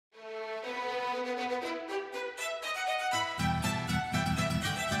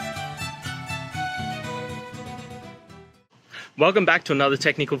Welcome back to another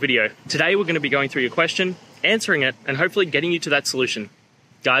technical video. Today we're going to be going through your question, answering it, and hopefully getting you to that solution.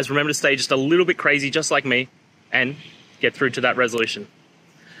 Guys, remember to stay just a little bit crazy just like me and get through to that resolution.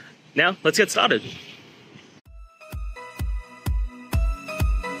 Now, let's get started.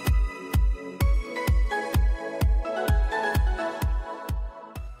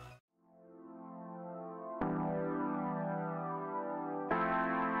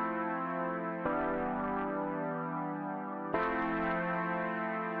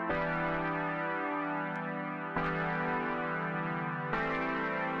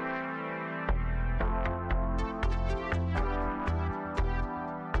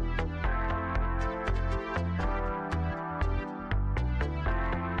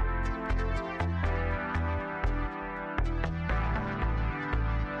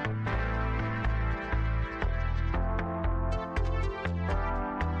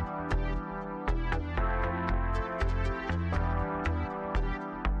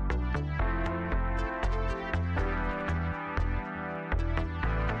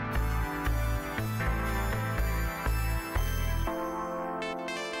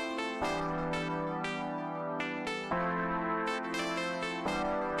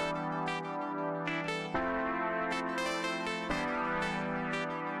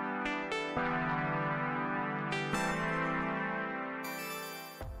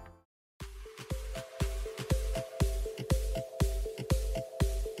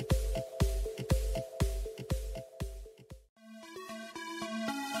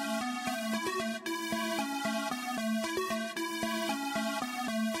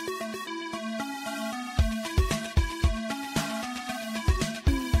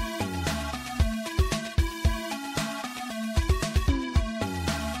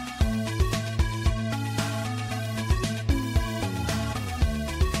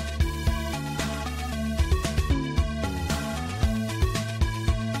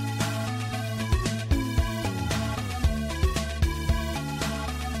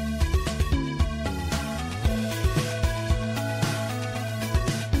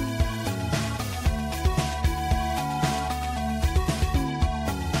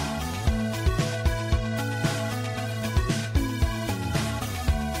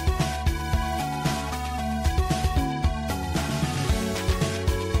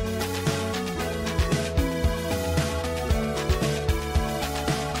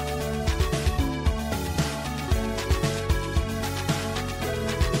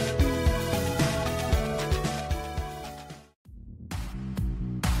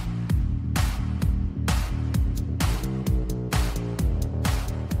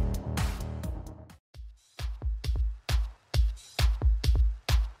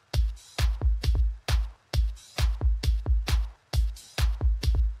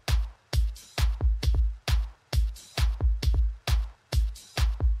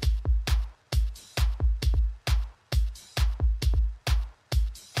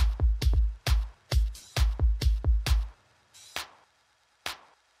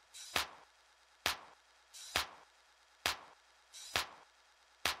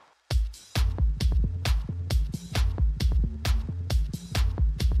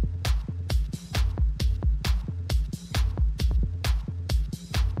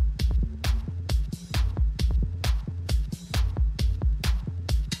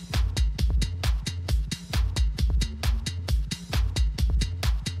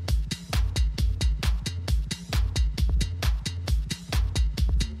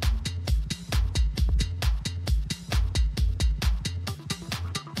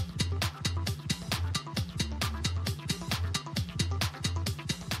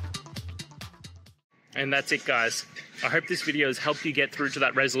 And that's it, guys. I hope this video has helped you get through to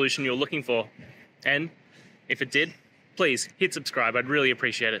that resolution you're looking for. And if it did, please hit subscribe. I'd really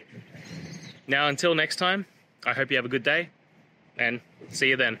appreciate it. Now, until next time, I hope you have a good day and see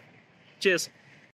you then. Cheers.